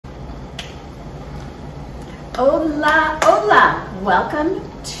Hola, hola! Welcome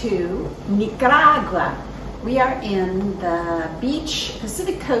to Nicaragua. We are in the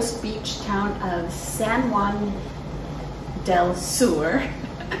Pacific Coast beach town of San Juan del Sur.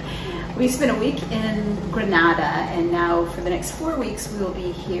 We spent a week in Granada, and now for the next 4 weeks we will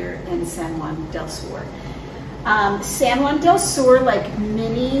be here in San Juan del Sur. San Juan del Sur, like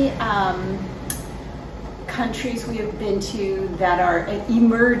many countries we have been to that are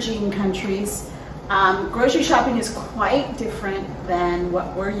emerging countries, grocery shopping is quite different than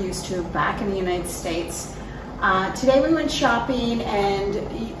what we're used to back in the United States. Today we went shopping, and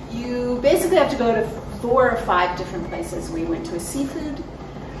you basically have to go to 4 or 5 different places. We went to a seafood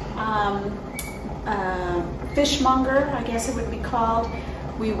fishmonger, I guess it would be called.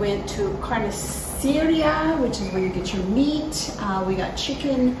 We went to carniceria, which is where you get your meat. We got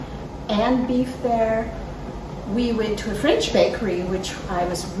chicken and beef there. We went to a French bakery, which I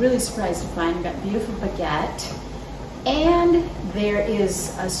was really surprised to find. We got beautiful baguette. And there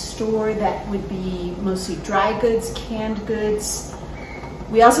is a store that would be mostly dry goods, canned goods.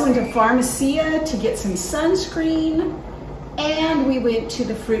 We also went to Pharmacia to get some sunscreen. And we went to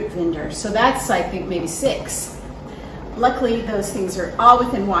the fruit vendor. So that's, I think, maybe 6. Luckily, those things are all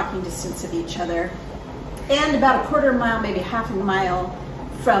within walking distance of each other. And about a quarter mile, maybe half a mile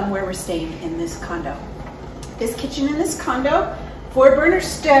from where we're staying in this condo. This kitchen in this condo, 4-burner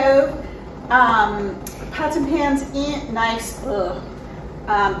stove, pots and pans, knives,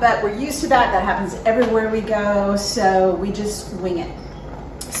 but we're used to that. That happens everywhere we go, so we just wing it.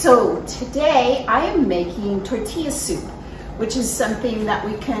 So today I am making tortilla soup, which is something that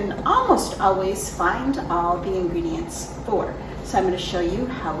we can almost always find all the ingredients for. So I'm going to show you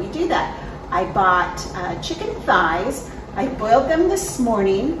how we do that. I bought chicken thighs. I boiled them this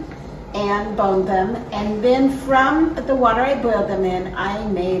morning and boned them, and then from the water I boiled them in, I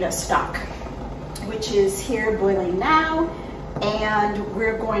made a stock, which is here boiling now. And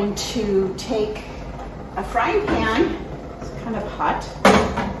we're going to take a frying pan, it's kind of hot,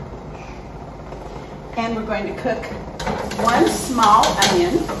 and we're going to cook 1 small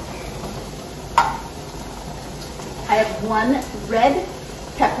onion. I have 1 red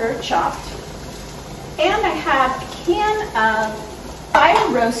pepper chopped, and I have a can of fire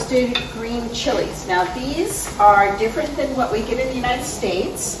roasted green chilies. Now these are different than what we get in the United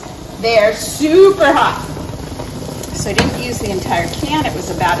States. They're super hot. So I didn't use the entire can. It was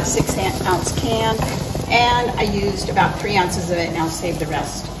about a 6-ounce can, and I used about 3 ounces of it, and I'll save the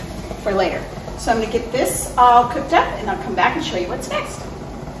rest for later. So I'm going to get this all cooked up, and I'll come back and show you what's next.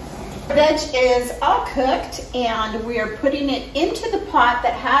 The veg is all cooked, and we are putting it into the pot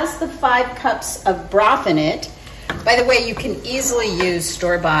that has the 5 cups of broth in it. By the way, you can easily use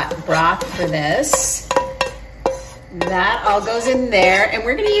store-bought broth for this. That all goes in there, and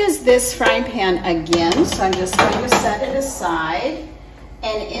we're going to use this frying pan again, so I'm just going to set it aside.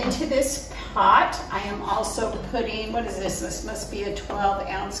 And into this pot, I am also putting, what is this? This must be a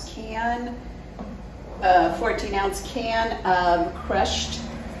 12-ounce can, a 14-ounce can of crushed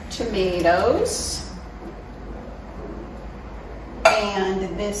tomatoes.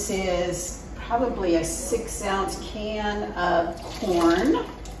 And this is probably a 6-ounce can of corn.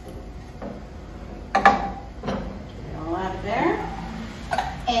 Get it all out of there.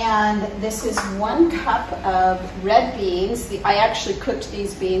 And this is 1 cup of red beans. I actually cooked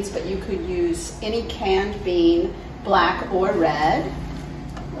these beans, but you could use any canned bean, black or red.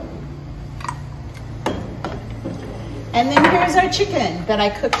 And then here's our chicken that I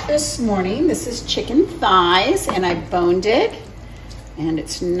cooked this morning. This is chicken thighs, and I boned it. And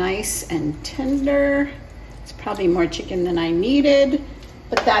it's nice and tender. It's probably more chicken than I needed,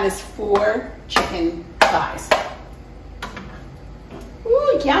 but that is 4 chicken thighs.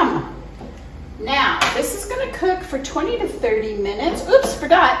 Ooh, yum. Now, this is gonna cook for 20 to 30 minutes. Oops,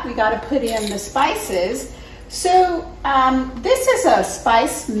 forgot, we gotta put in the spices. So this is a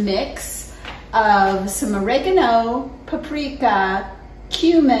spice mix of some oregano, paprika,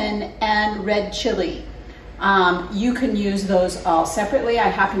 cumin, and red chili. You can use those all separately. I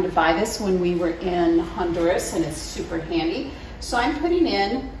happened to buy this when we were in Honduras, and it's super handy. So I'm putting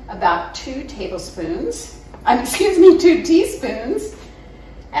in about 2 teaspoons.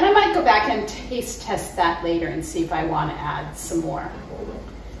 And I might go back and taste test that later and see if I want to add some more.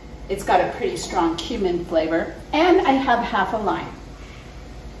 It's got a pretty strong cumin flavor, and I have half a lime.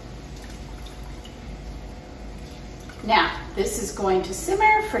 Now, this is going to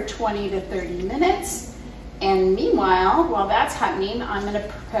simmer for 20 to 30 minutes. And meanwhile, while that's happening, I'm going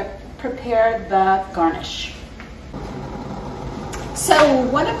to prepare the garnish. So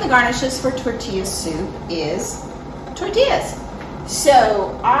one of the garnishes for tortilla soup is tortillas.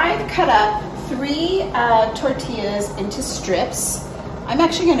 So I've cut up 3 tortillas into strips. I'm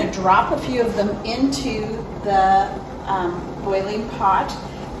actually going to drop a few of them into the boiling pot,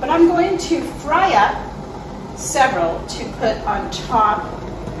 but I'm going to fry up several to put on top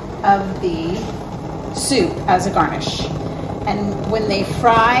of the soup as a garnish. And when they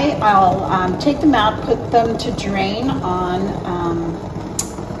fry, I'll take them out, put them to drain on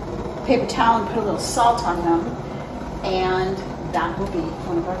paper towel and put a little salt on them, and that will be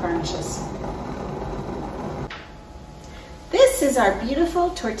one of our garnishes. This is our beautiful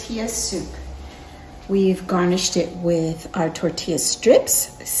tortilla soup. We've garnished it with our tortilla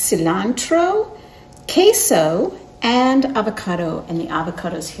strips, cilantro, queso, and avocado. And the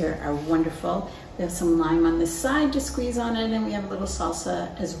avocados here are wonderful. We have some lime on this side to squeeze on it, and we have a little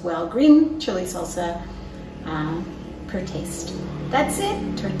salsa as well, green chili salsa per taste. That's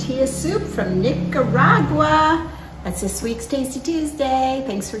it, tortilla soup from Nicaragua. That's this week's Tasty Tuesday.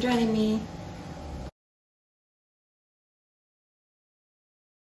 Thanks for joining me.